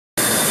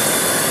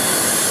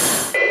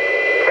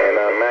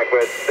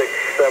Red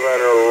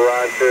 67,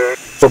 roger.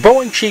 For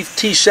Boeing Chief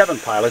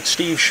T-7 pilot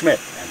Steve Schmidt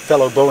and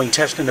fellow Boeing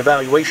Test and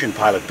Evaluation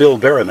pilot Bill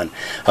Berryman,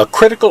 a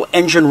critical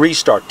engine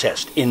restart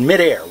test in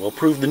midair will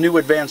prove the new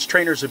advanced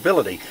trainer's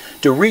ability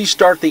to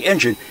restart the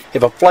engine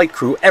if a flight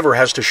crew ever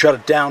has to shut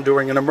it down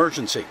during an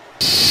emergency.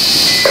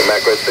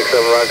 Red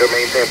 67, roger,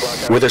 maintain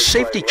block. With a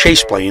safety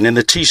chase plane in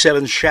the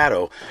T-7's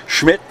shadow,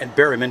 Schmidt and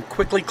Berryman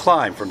quickly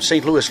climb from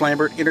St. Louis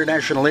Lambert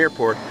International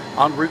Airport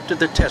en route to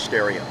the test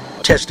area.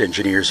 Test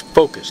engineers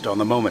focused on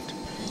the moment.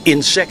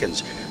 In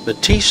seconds, the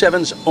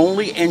T-7's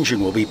only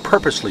engine will be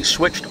purposely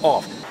switched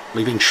off,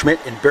 leaving Schmidt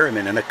and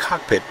Berryman in a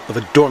cockpit of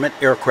a dormant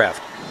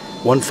aircraft.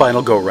 One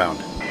final go-round.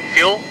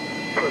 Fuel?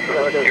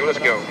 Fuel is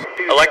go.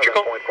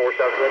 Electrical?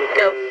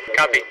 Go.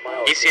 Copy.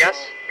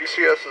 ECS?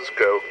 ECS is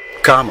go.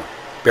 Calmly,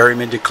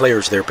 Berryman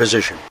declares their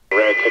position.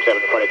 Red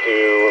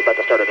 6722, about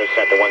to start a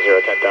descent to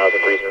 1010,000,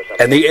 307.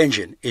 And the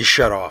engine is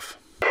shut off.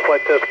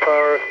 Flight test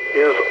power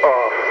is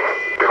off.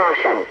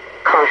 Caution,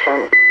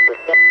 caution.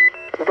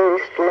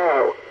 Boost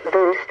low,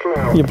 boost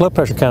low. Your blood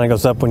pressure kind of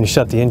goes up when you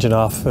shut the engine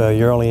off.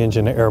 Your only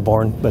engine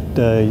airborne, but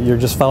you're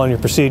just following your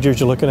procedures.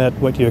 You're looking at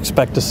what you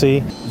expect to see.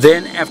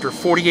 Then, after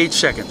 48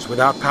 seconds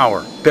without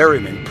power,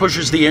 Berryman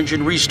pushes the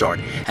engine restart,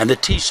 and the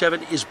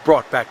T-7 is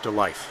brought back to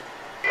life.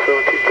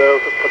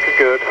 17,000, looking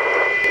good.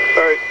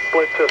 All right,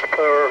 flight test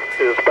power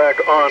is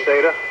back on,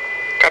 data.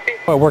 Copy.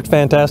 Well, it worked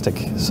fantastic.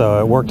 So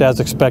it worked as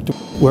expected.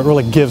 What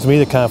really gives me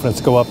the confidence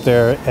to go up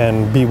there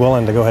and be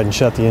willing to go ahead and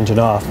shut the engine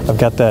off. I've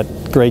got that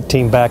great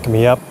team backing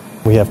me up.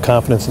 We have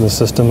confidence in the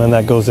system, and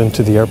that goes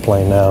into the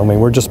airplane now. I mean,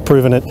 we're just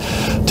proving it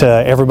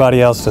to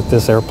everybody else that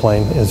this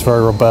airplane is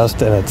very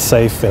robust and it's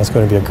safe, and it's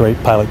going to be a great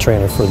pilot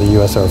trainer for the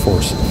U.S. Air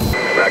Force.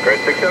 Back Red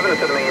 67,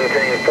 instead of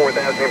maintaining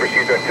 4,000,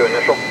 proceed direct to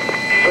initial.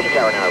 Push the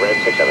tower now, Red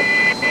 67.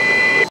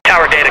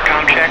 Tower data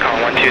com check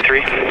on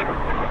 123.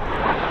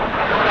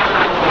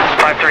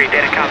 53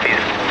 data copies.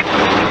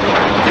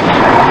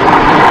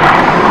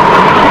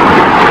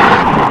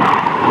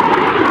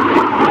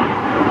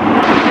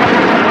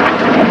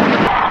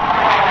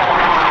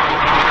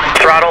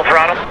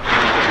 Throttle.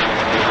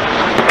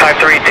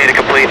 53 data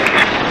complete.